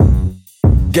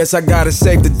Guess I gotta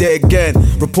save the day again.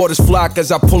 Reporters flock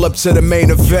as I pull up to the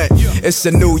main event. It's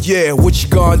a new year, what you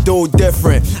gonna do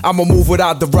different? I'ma move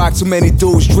without the rock, too many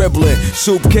dudes dribbling.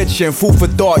 Soup kitchen, food for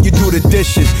thought, you do the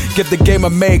dishes. Give the game a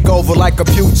makeover like a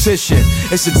beautician.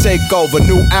 It's a takeover,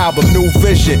 new album, new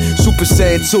vision. Super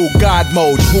Saiyan 2, God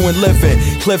mode, true and living.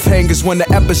 Cliffhangers when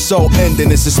the episode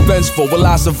ending. It's suspenseful, will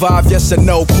I survive? Yes or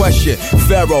no question.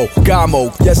 Pharaoh,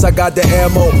 Gamo, yes I got the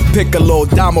ammo. Piccolo,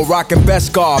 Damo, rockin'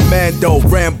 Beskar, Mando,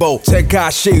 Rambo,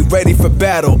 Tenkashi, ready for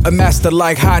battle. A master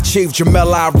like High Chief,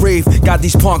 Jamel Reef. Got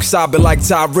these punks sobbing like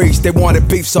Tyrese. They wanted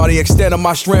beef, saw the extent of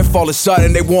my strength. All of a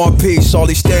sudden they want peace. All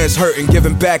these stands hurting,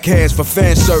 giving backhands for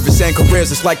fan service and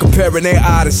careers. It's like comparing their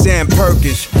eye to Sam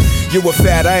Perkins. You a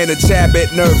fat, I ain't a tad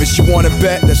bit nervous. You wanna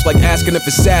bet? That's like asking if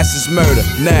assassin's murder.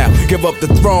 Now, give up the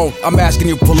throne, I'm asking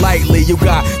you politely. You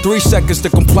got 3 seconds to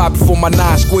comply before my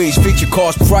 9 squeeze. Feature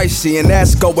cost pricey and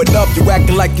that's going up. You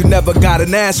acting like you never got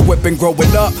an ass whipping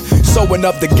growing up. Sewing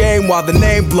up the game while the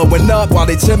name blowing up. While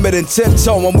they timid and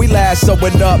tiptoeing, we last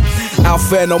sewing up.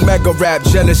 Alpha and Omega rap,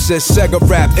 Genesis, Sega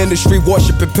rap. Industry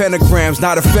worshiping pentagrams,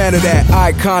 not a fan of that.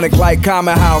 Iconic like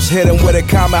Common House, hit him with a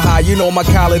common high. You know my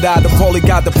collar died, the poly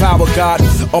got the power god.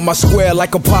 On my square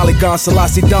like a polygon,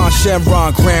 Selassie Don,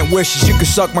 Shenron. Grant wishes, you can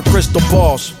suck my crystal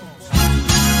balls.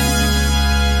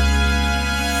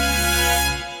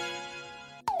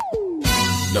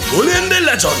 Napoleon the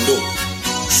Legend,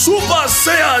 Super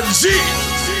Saiyan G.